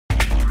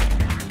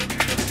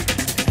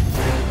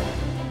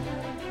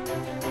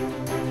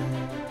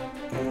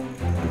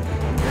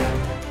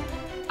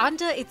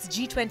Under its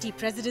G20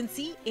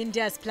 presidency,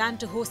 India's plan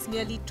to host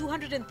nearly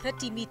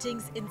 230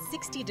 meetings in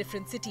 60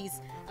 different cities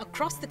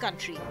across the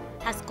country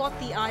has caught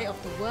the eye of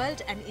the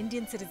world and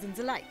Indian citizens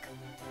alike.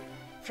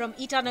 From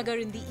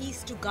Itanagar in the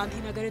east to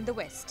Gandhinagar in the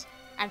west,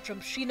 and from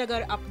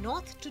Srinagar up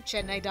north to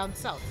Chennai down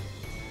south,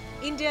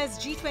 India's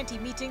G20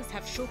 meetings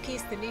have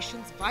showcased the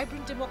nation's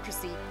vibrant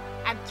democracy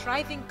and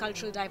thriving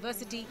cultural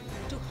diversity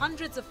to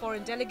hundreds of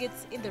foreign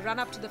delegates in the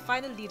run-up to the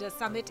final Leaders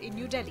Summit in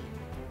New Delhi.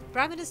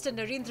 Prime Minister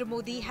Narendra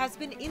Modi has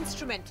been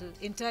instrumental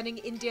in turning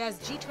India's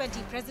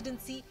G20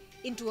 presidency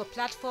into a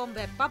platform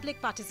where public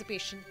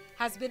participation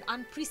has been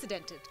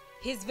unprecedented.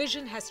 His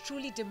vision has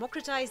truly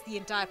democratized the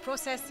entire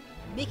process,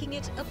 making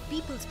it a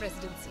people's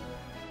presidency.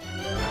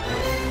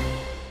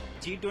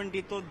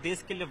 G20 तो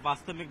देश के लिए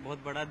वास्तव में एक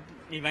बहुत बड़ा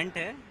event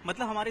है।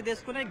 मतलब हमारे देश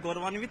को ना एक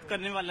गौरवान्वित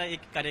करने वाला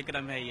एक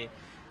कार्यक्रम है ये,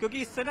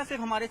 क्योंकि इससे ना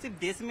सिर्फ हमारे सिर्फ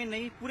देश में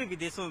नहीं, पूरे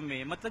विदेशों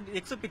में, मतलब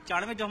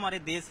 195 जो हमारे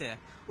देश है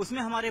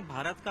उसमें हमारे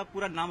भारत का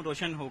पूरा नाम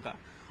रोशन होगा।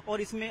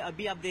 और इसमें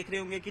अभी आप देख रहे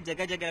होंगे कि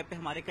जगह जगह पे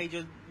हमारे कई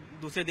जो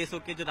दूसरे देशों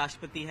के जो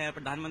राष्ट्रपति हैं,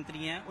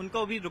 प्रधानमंत्री हैं,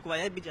 उनको भी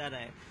रुकवाया भी जा रहा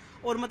है।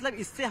 और मतलब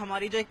इससे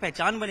हमारी जो एक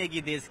पहचान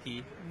बनेगी देश की,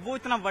 वो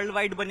इतना वर्ल्ड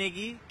वाइड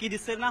बनेगी कि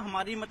जिससे ना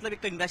हमारी मतलब एक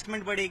तो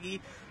इन्वेस्टमेंट बढ़ेगी,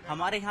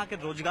 हमारे यहाँ के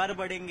रोजगार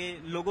बढ़ेंगे,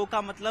 लोगों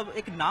का मतलब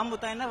एक नाम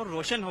होता है ना, वो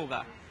रोशन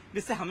होगा,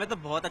 जिससे हमें तो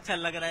बहुत अच्छा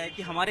लग रहा है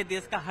कि हमारे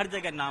देश का हर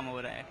जगह नाम हो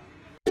रहा है।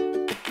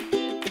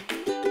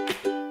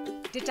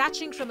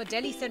 Detaching from a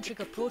Delhi-centric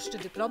approach to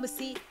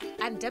diplomacy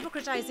and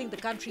democratizing the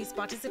country's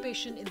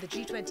participation in the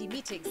G20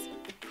 meetings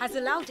has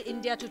allowed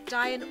India to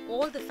tie in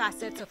all the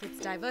facets of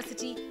its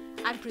diversity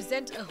and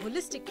present a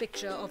holistic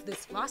picture of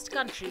this vast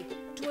country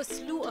to a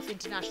slew of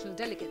international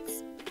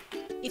delegates,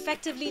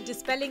 effectively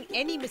dispelling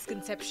any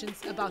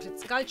misconceptions about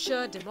its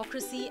culture,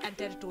 democracy and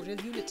territorial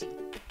unity.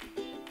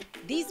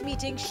 These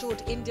meetings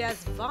showed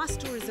India's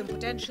vast tourism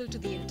potential to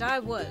the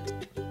entire world.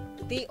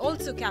 They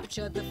also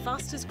captured the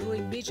fastest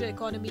growing major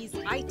economies,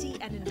 IT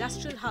and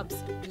industrial hubs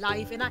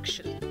live in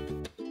action.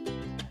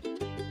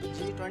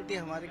 G20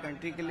 हमारी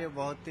country के लिए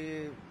बहुत ही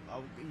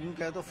यूँ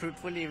कहे तो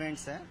fruitful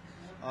events हैं,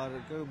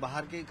 और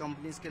बाहर की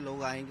कंपनीज के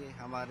लोग आएंगे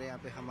हमारे यहाँ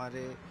पे,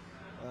 हमारे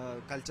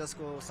कल्चर्स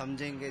को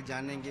समझेंगे,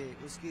 जानेंगे,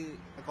 उसकी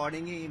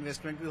अकॉर्डिंग ही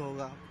इन्वेस्टमेंट भी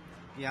होगा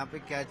कि यहाँ पे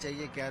क्या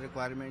चाहिए, क्या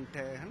रिक्वायरमेंट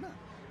है ना।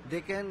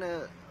 दे कैन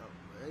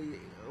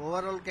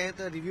ओवरऑल कहे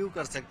तो रिव्यू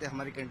कर सकते हैं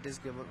हमारी कंट्रीज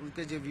के,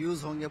 उनके जो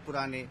व्यूज होंगे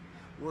पुराने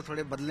वो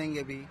थोड़े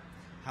बदलेंगे भी।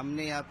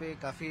 हमने यहाँ पे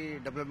काफी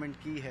डेवलपमेंट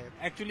की है।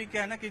 एक्चुअली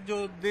क्या है ना कि जो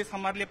देश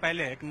हमारे लिए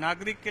पहले है, एक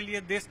नागरिक के लिए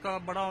देश का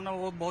बड़ा होना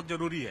वो बहुत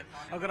जरूरी है।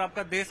 अगर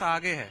आपका देश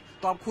आगे है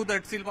तो आप खुद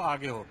एटसिल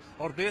आगे हो।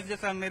 और देश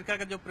जैसे अमेरिका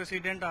का जो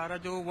प्रेसिडेंट आ रहा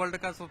है, जो वर्ल्ड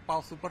का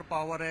सुपर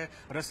पावर है,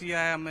 रसिया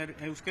है,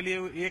 उसके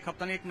लिए एक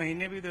हफ्ता नहीं, एक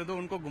महीने भी दे दो,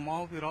 उनको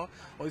घुमाओ फिराओ,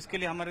 और इसके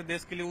लिए हमारे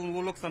देश के लिए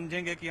वो लोग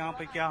समझेंगे कि यहाँ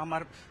पे क्या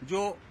हमारे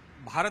जो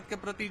भारत के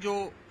प्रति जो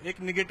एक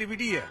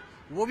निगेटिविटी है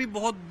वो भी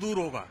बहुत दूर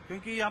होगा,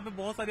 क्योंकि यहाँ पे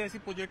बहुत सारी ऐसी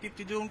पॉजिटिव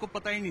चीजें उनको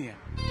पता ही नहीं है।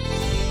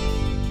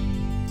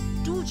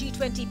 Two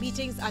G20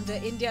 meetings under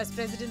India's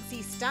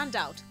presidency stand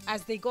out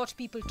as they got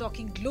people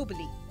talking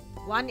globally,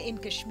 one in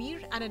Kashmir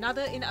and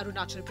another in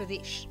Arunachal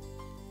Pradesh.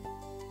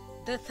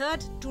 The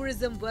third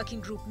Tourism Working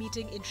Group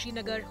meeting in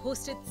Srinagar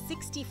hosted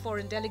 60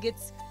 foreign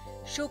delegates,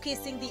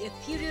 showcasing the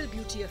ethereal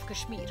beauty of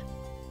Kashmir.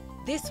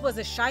 This was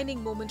a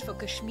shining moment for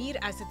Kashmir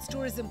as its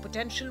tourism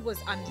potential was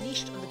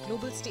unleashed on the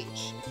global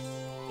stage.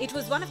 It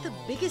was one of the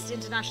biggest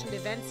international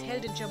events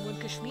held in Jammu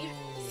and Kashmir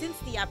since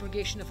the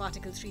abrogation of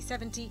Article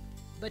 370,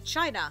 but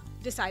China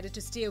decided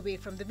to stay away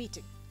from the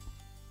meeting.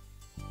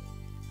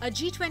 A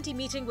G20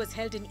 meeting was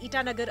held in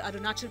Itanagar,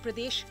 Arunachal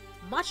Pradesh,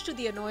 much to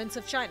the annoyance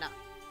of China.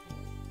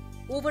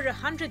 Over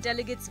 100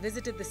 delegates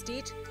visited the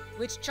state,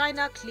 which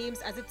China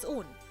claims as its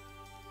own.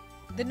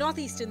 The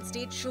northeastern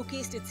state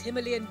showcased its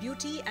Himalayan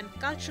beauty and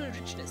cultural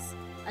richness,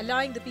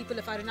 allowing the people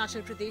of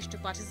Arunachal Pradesh to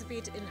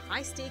participate in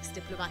high-stakes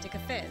diplomatic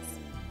affairs.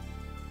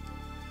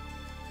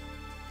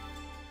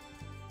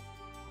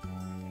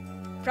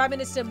 Prime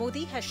Minister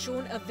Modi has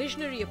shown a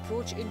visionary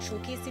approach in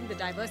showcasing the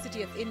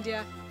diversity of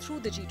India through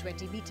the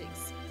G20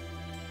 meetings.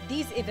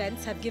 These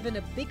events have given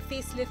a big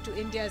facelift to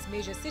India's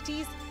major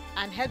cities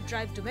and helped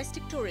drive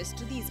domestic tourists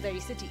to these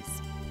very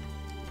cities.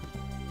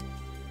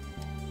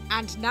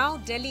 And now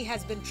Delhi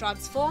has been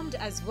transformed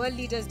as world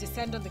leaders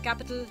descend on the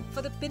capital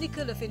for the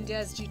pinnacle of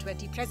India's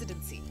G20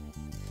 presidency.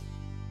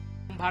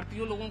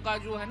 भारतीय लोगों का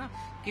जो है ना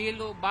कि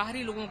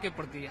बाहरी लोगों के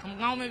प्रति, हम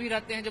गांव में भी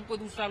रहते हैं, जब कोई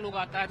दूसरा लोग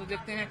आता है तो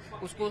देखते हैं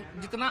उसको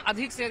जितना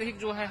अधिक से अधिक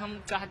जो है हम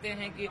चाहते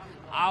हैं कि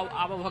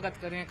आवभगत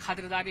करें,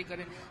 खातिरदारी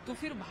करें। तो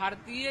फिर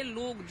भारतीय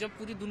लोग जब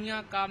पूरी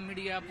दुनिया का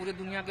मीडिया, पूरी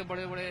दुनिया के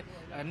बड़े बड़े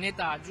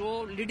नेता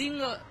जो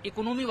लीडिंग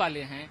इकोनॉमी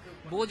वाले हैं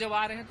वो जब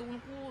आ रहे हैं तो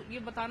उनको ये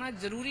बताना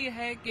जरूरी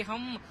है कि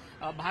हम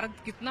भारत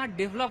कितना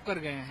डेवलप कर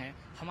गए हैं।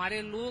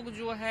 हमारे लोग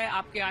जो है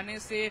आपके आने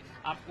से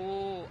आपको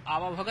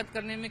आवभगत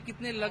करने में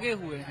कितने लगे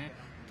हुए हैं,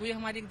 तो ये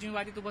हमारी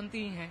जिम्मेदारी तो बनती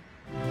ही है।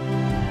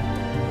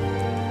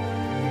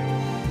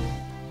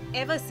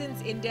 Ever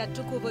since India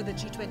took over the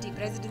G20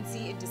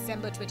 presidency in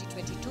December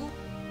 2022,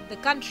 the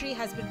country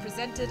has been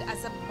presented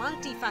as a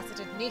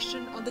multifaceted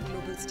nation on the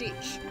global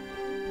stage.